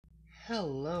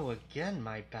Hello again,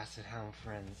 my Basset Hound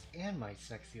friends and my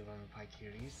sexy lemon pie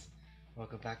cuties.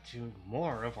 Welcome back to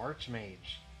more of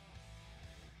Archmage.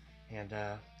 And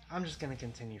I'm just gonna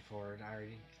continue forward. I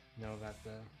already know about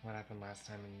what happened last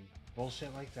time and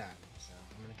bullshit like that, so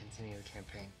I'm gonna continue the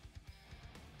campaign.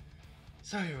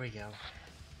 So here we go.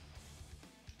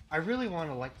 I really want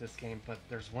to like this game, but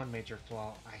there's one major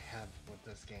flaw I have with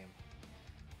this game.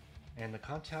 And the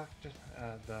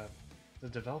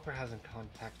developer hasn't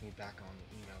contacted me back on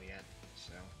email yet,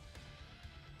 so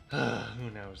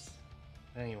who knows.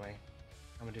 Anyway,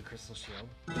 I'm gonna do Crystal Shield.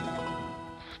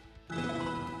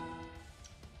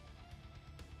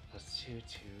 +2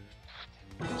 to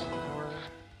 10 power.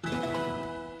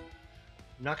 I'm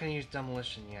not gonna use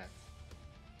Demolition yet.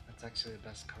 That's actually the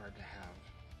best card to have.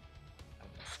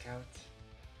 Scout.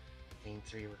 Gain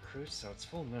 3 recruits, so it's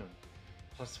full moon.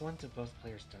 +1 to both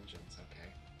players' dungeons, okay.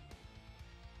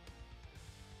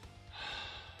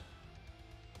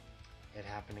 It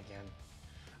happened again.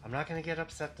 I'm not gonna get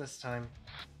upset this time.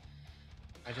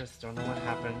 I just don't know what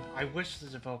happened. I wish the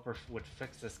developer would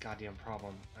fix this goddamn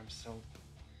problem. I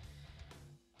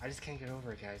just can't get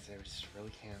over it, guys. I just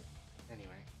really can't.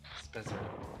 Anyway, Spezzer.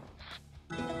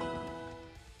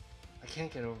 I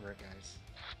can't get over it, guys.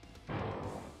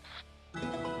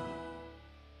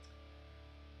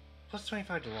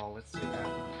 +25 to wall, let's do that.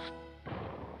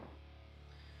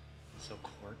 So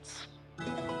Quartz. I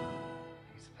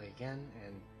guess play again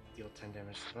and deal 10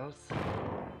 damage to both.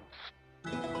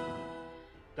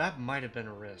 That might have been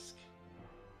a risk.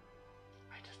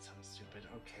 I did something stupid.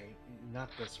 Okay,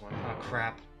 not this one. Oh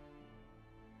crap.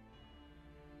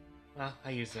 Well, I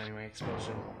used it anyway.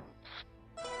 Explosion.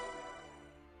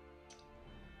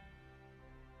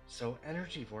 So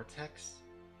Energy Vortex.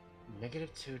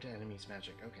 -2 to enemies'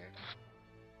 magic. Okay.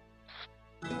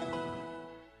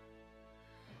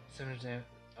 7 damage.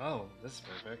 Oh, this is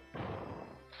perfect.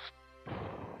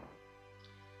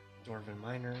 Dwarven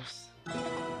Miners.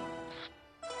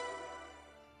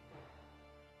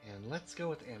 And let's go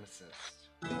with Amethyst.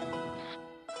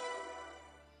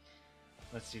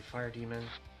 Let's do Fire Demon.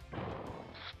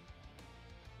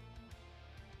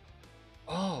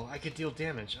 Oh, I could deal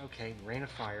damage. Okay, Rain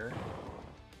of Fire.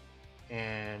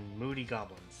 And Moody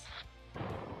Goblins.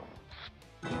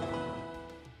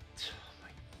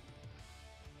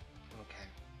 Okay.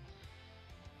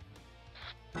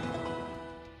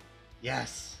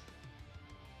 Yes!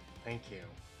 Thank you.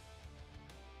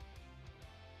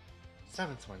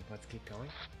 7th one, let's keep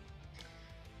going.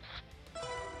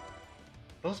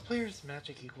 Both players'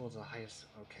 magic equals the highest.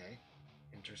 Okay,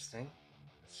 interesting.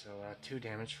 So 2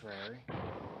 damage for Airy.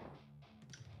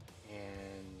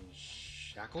 And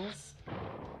Shackles.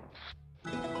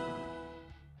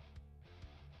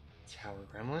 Tower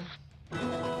Gremlin.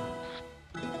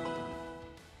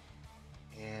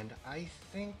 And I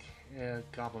think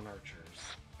Goblin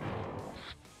Archers.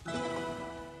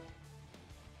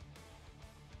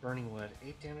 Burning Wood.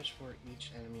 8 damage for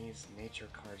each enemy's nature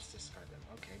cards, discard them.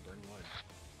 Okay, Burning Wood.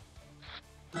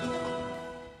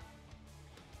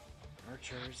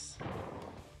 Archers.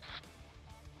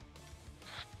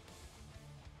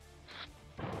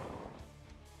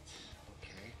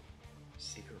 Okay.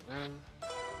 Secret Room.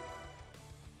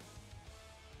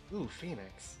 Ooh,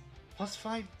 Phoenix.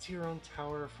 +5 to your own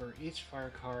tower for each fire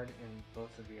card in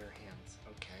both of your hands.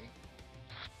 Okay.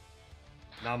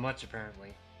 Not much,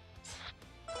 apparently.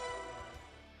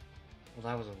 Well,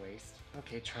 that was a waste.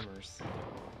 Okay, Tremors.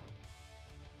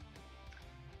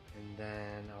 And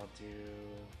then I'll do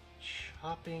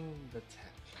Chopping the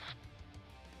Tech.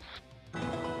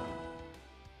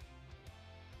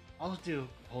 I'll do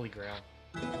Holy Grail.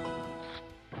 Okay.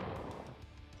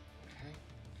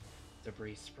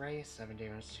 Debris Spray, 7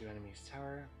 damage to enemy's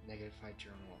tower, -5 to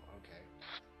your own wall. Okay.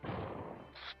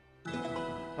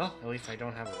 Well, at least I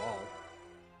don't have a wall.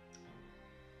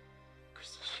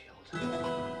 Crystal Shield.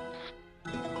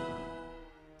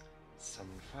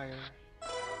 Summon Fire.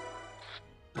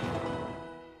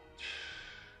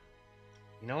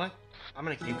 You know what? I'm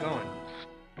gonna keep going.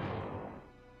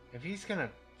 If he's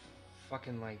gonna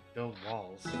fucking like build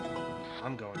walls,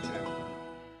 I'm going to.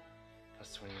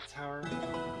 +20 to tower.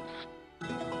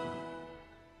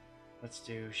 Let's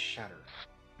do Shatter.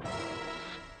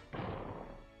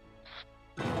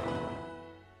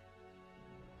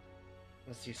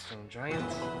 Let's do Stone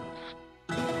Giant.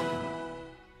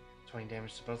 20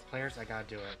 damage to both players. I gotta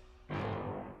do it.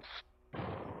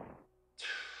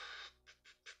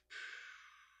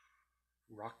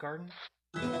 Rock Garden.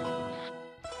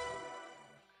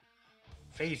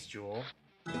 Phase Jewel.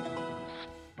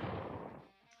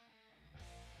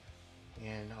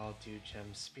 And I'll do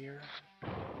Gem Spear.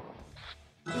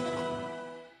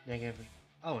 Negative...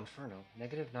 Oh, Inferno.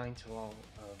 -9 to all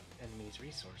of enemies'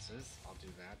 resources. I'll do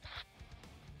that.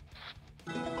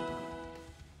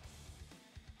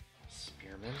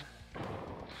 Spearman.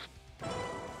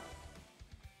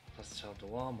 Plus 12 to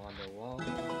wall, Mondo wall.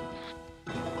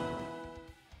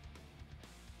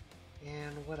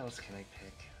 And what else can I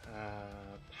pick?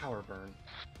 Power burn.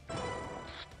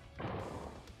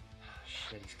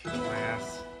 Shit, he's kicking my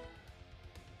ass.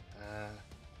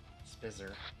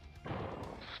 Spizzer.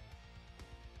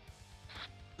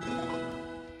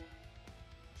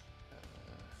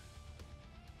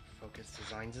 Focus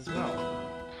designs as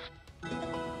well.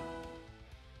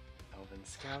 Elven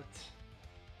Scout.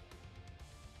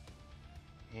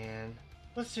 And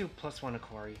let's do +1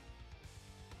 Aquari.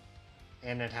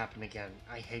 And it happened again.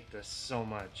 I hate this so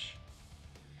much.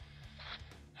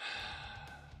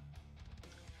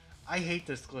 I hate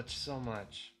this glitch so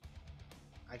much.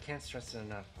 I can't stress it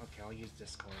enough. Okay, I'll use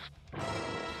Discord.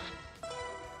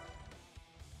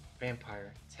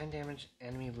 Vampire. 10 damage,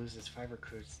 enemy loses 5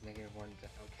 recruits, -1.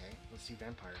 Okay, let's do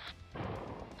Vampire.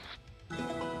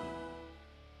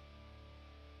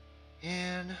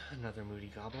 And another Moody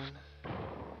Goblin.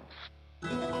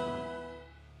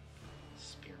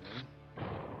 Spearman.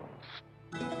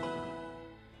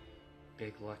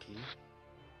 Big Lucky.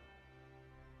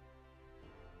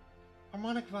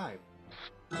 Harmonic Vibe.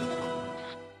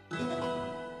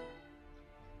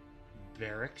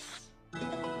 Barracks.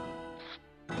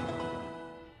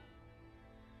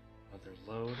 Other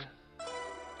load.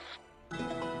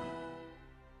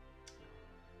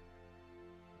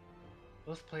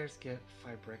 Both players get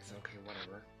 5 bricks. Okay,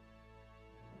 whatever.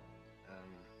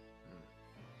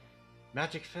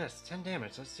 Magic Fist, 10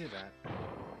 damage. Let's do that.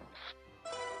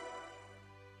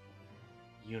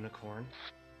 Unicorn.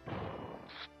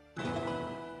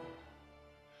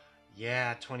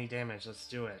 Yeah, 20 damage. Let's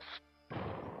do it.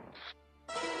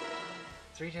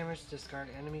 3 damage, discard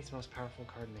enemy's most powerful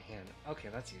card in the hand. Okay,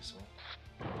 that's useful.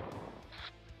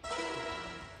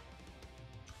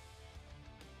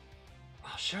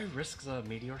 Oh, should I risk the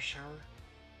Meteor Shower?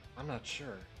 I'm not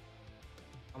sure.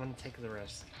 I'm gonna take the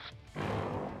risk.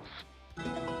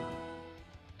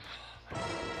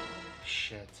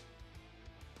 Shit.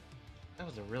 That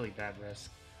was a really bad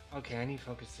risk. Okay, I need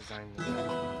focus design this time.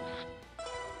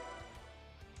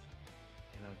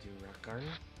 And I'll do Rock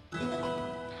Garden.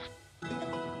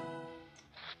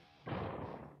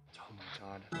 Oh my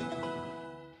god.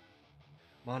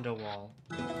 Mondo Wall.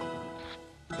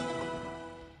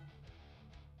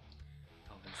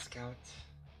 Elven Scout.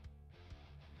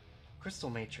 Crystal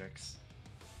Matrix.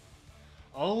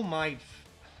 Oh my...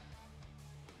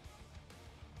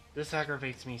 This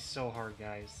aggravates me so hard,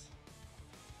 guys.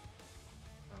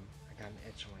 I got an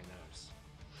itch on my nose.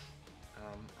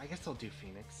 I guess I'll do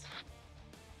Phoenix.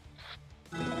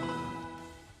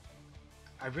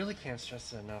 I really can't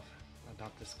stress enough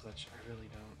about this glitch. I really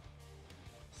don't.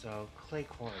 So, Clay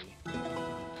Quarry.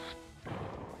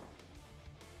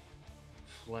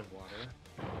 Floodwater.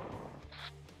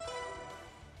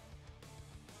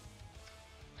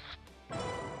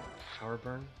 Power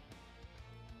Burn.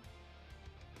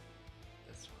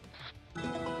 This one.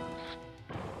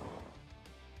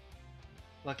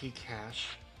 Lucky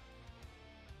Cash.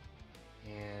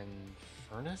 And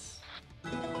Furnace?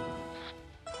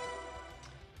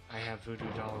 I have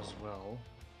Voodoo Doll as well.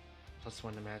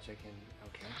 +1 to magic and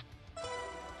okay.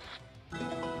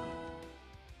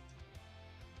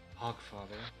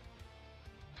 Hogfather.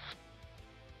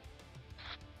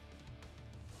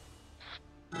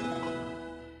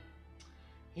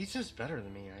 He's just better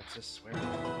than me, I just swear.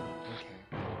 Okay.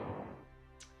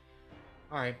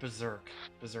 Alright, Berserk.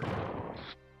 Berserker.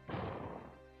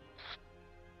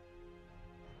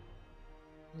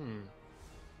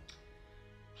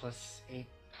 +8.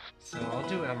 So I'll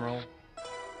do Emerald.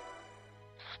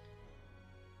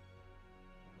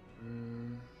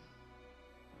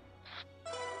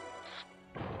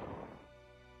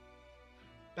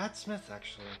 Batsmith,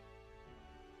 actually.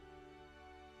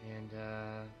 And, I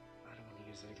don't want to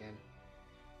use it again.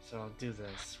 So I'll do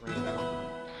this right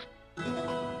now.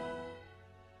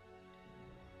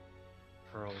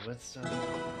 Pearl of Wisdom.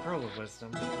 Pearl of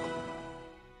Wisdom.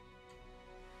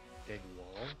 Big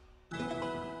Wall.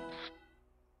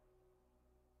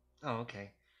 Oh,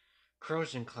 okay.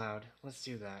 Corrosion Cloud. Let's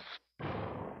do that.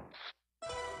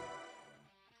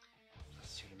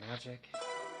 +2 to magic.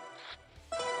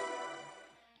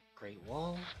 Great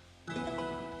Wall.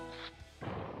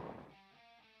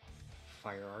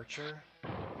 Fire Archer.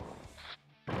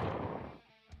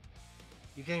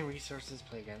 You gain resources,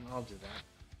 play again. I'll do that.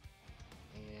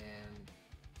 And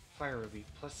Fire Ruby.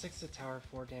 +6 to tower,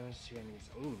 4 damage to enemies.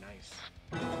 Ooh, nice.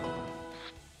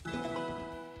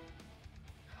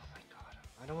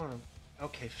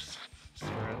 Okay, screw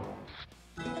it.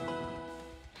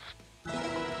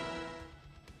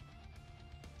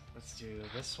 Let's do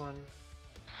this one.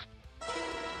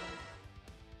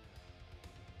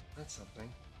 That's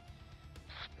something.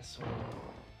 This one.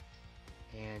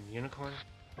 And unicorn.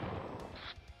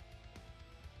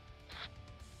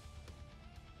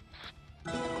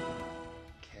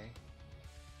 Okay.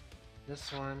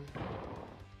 This one.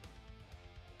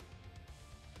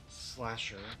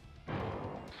 Slasher.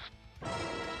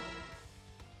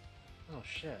 Oh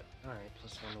shit. Alright,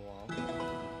 +1 to wall.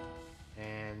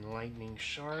 And lightning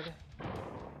shard.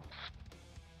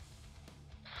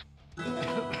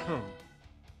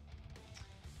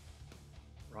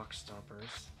 Rock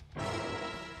stompers.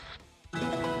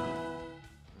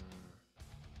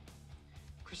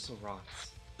 Crystal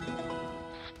rocks.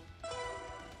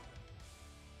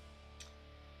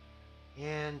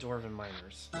 And dwarven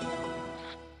miners.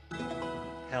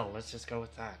 Hell, let's just go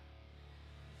with that.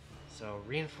 So,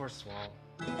 reinforced wall.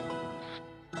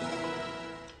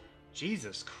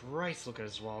 Jesus Christ, look at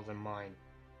his wall than mine.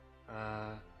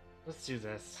 Let's do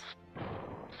this.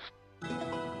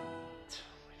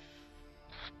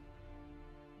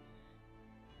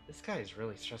 This guy is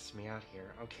really stressing me out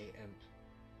here. Okay, imp.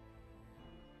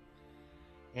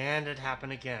 And it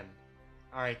happened again.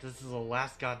 Alright, this is the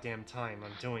last goddamn time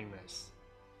I'm doing this.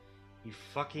 You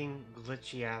fucking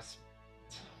glitchy ass.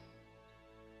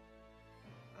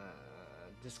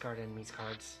 Discard enemies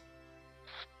cards.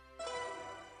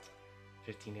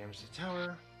 15 damage to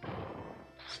tower.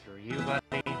 Screw you,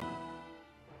 buddy.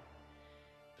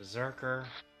 Berserker.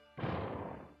 And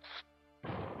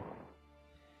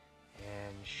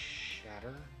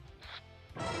shatter.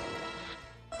 7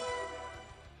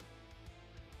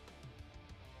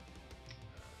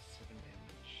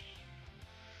 damage.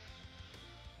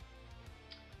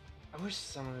 I wish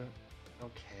some of them...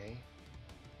 Okay.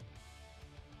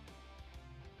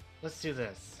 Let's do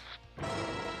this.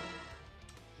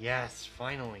 Yes,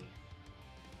 finally.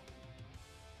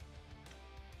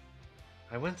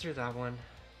 I went through that one,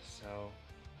 so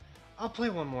I'll play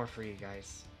one more for you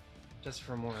guys, just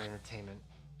for more entertainment.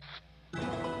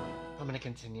 I'm gonna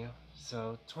continue.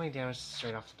 So 20 damage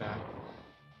straight off the bat.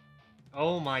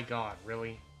 Oh my god,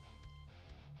 really?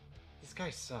 This guy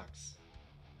sucks.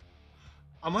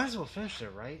 I might as well finish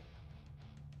it, right?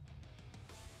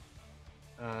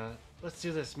 Let's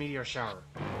do this meteor shower.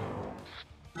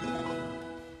 6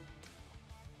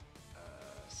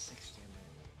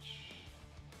 damage.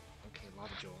 Okay,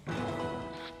 lava jewel.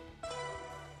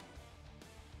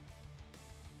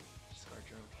 Discard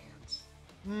your own hands.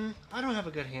 I don't have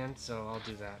a good hand, so I'll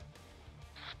do that.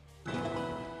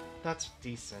 That's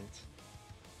decent.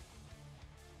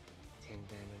 10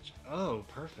 damage. Oh,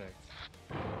 perfect.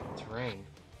 Terrain.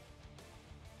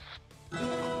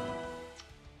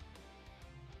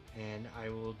 And I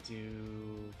will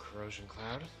do Corrosion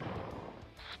Cloud.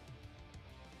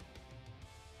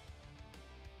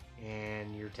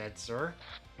 And you're dead, sir.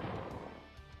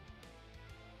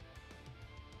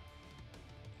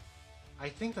 I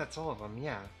think that's all of them,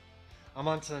 yeah. I'm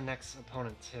on to the next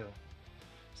opponent, too.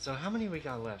 So how many we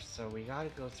got left? So we gotta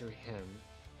go through him.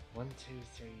 1, 2,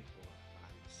 3, 4,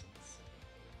 5, 6, 7,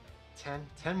 8, 10.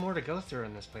 10 more to go through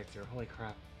in this playthrough. Holy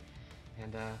crap.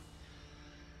 And,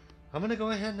 I'm gonna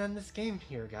go ahead and end this game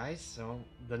here, guys. So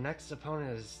the next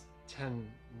opponent is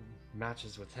 10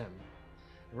 matches with him.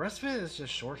 The rest of it is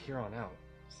just short here on out.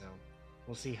 So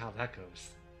we'll see how that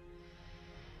goes.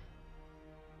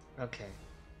 Okay.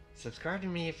 Subscribe to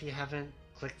me if you haven't.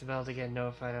 Click the bell to get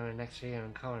notified on the next video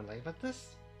and comment like about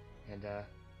this. And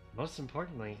most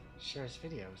importantly, share this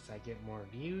video so I get more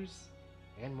views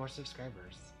and more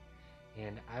subscribers.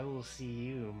 And I will see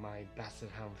you, my Basset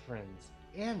Hound friends,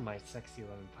 and my sexy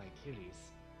lemon pie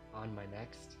cuties on my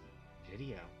next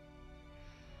video.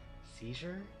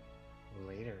 Seizure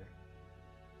later.